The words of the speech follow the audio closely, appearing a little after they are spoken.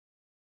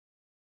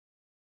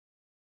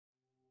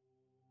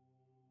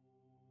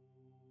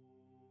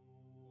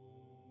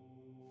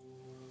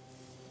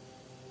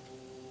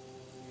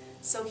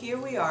So here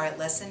we are at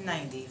Lesson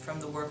 90 from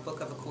the Workbook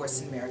of A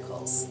Course in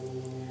Miracles.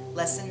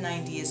 Lesson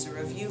 90 is a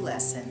review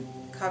lesson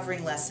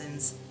covering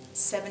lessons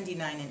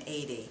 79 and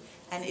 80,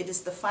 and it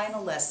is the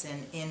final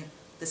lesson in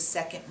the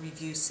second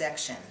review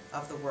section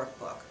of the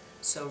workbook.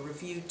 So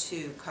Review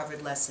 2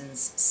 covered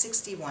lessons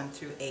 61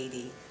 through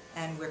 80,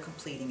 and we're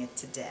completing it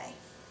today.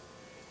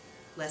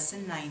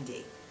 Lesson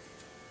 90.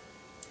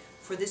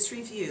 For this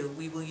review,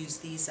 we will use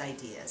these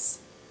ideas.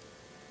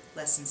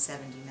 Lesson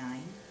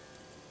 79.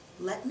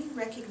 Let me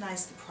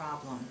recognize the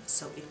problem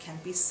so it can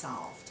be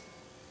solved.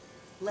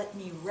 Let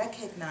me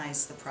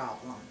recognize the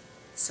problem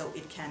so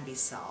it can be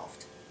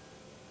solved.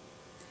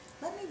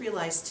 Let me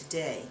realize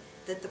today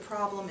that the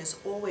problem is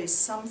always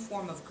some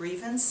form of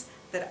grievance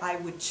that I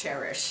would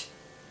cherish.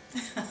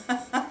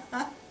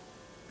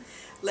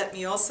 Let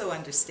me also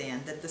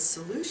understand that the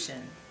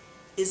solution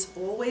is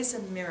always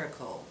a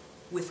miracle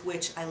with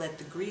which I let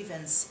the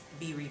grievance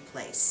be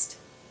replaced.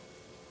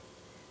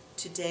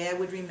 Today I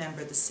would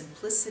remember the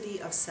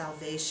simplicity of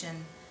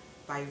salvation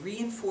by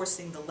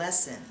reinforcing the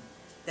lesson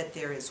that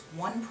there is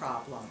one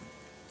problem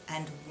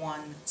and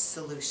one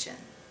solution.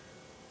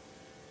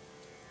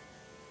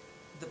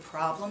 The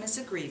problem is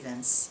a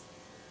grievance,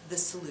 the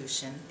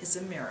solution is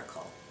a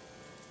miracle.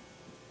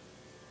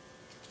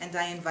 And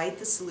I invite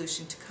the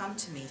solution to come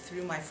to me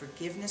through my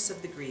forgiveness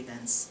of the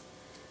grievance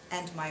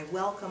and my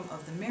welcome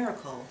of the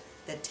miracle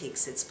that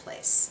takes its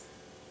place.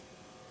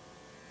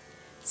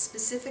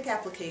 Specific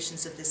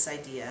applications of this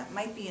idea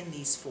might be in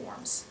these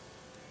forms.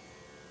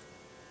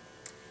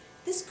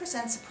 This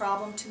presents a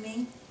problem to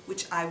me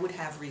which I would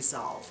have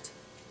resolved.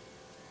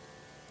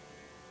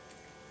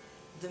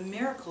 The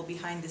miracle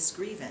behind this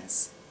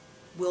grievance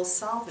will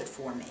solve it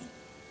for me.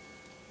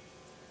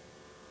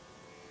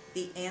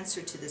 The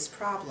answer to this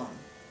problem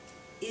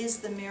is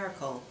the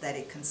miracle that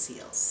it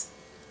conceals.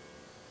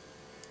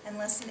 And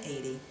Lesson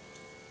 80.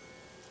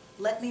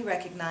 Let me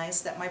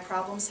recognize that my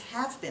problems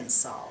have been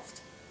solved.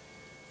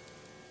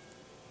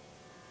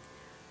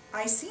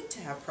 I seem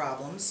to have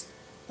problems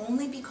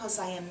only because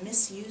I am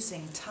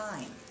misusing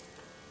time.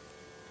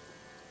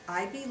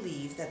 I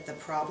believe that the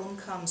problem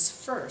comes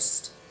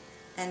first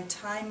and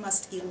time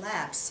must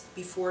elapse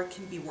before it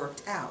can be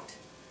worked out.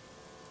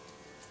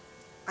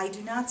 I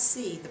do not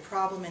see the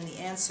problem and the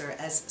answer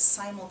as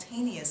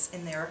simultaneous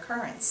in their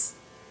occurrence.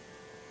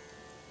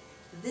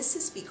 This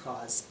is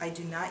because I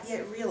do not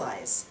yet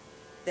realize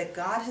that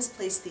God has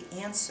placed the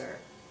answer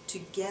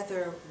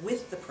together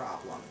with the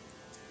problem,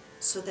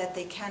 so that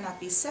they cannot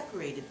be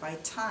separated by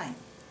time.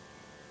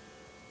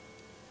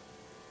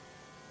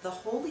 The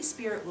Holy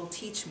Spirit will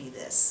teach me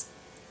this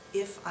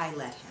if I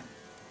let Him.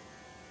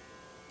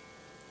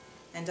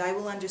 And I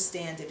will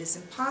understand it is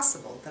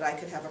impossible that I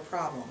could have a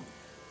problem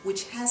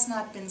which has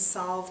not been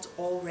solved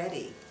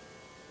already.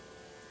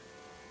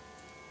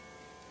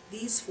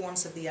 These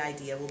forms of the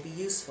idea will be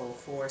useful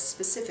for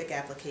specific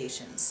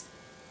applications.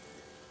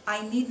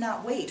 I need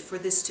not wait for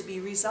this to be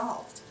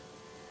resolved.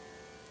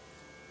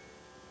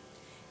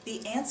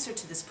 The answer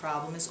to this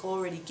problem is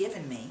already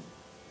given me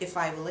if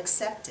I will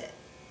accept it.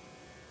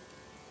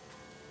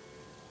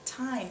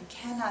 Time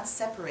cannot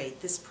separate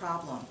this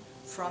problem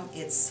from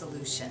its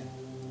solution.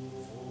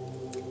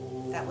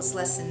 That was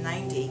Lesson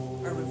 90,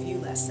 a review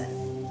lesson.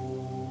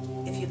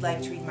 If you'd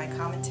like to read my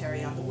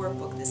commentary on the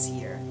workbook this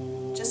year,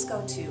 just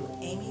go to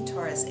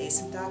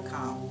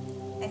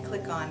amytorresasm.com and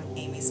click on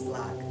Amy's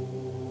blog.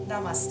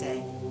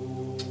 Namaste.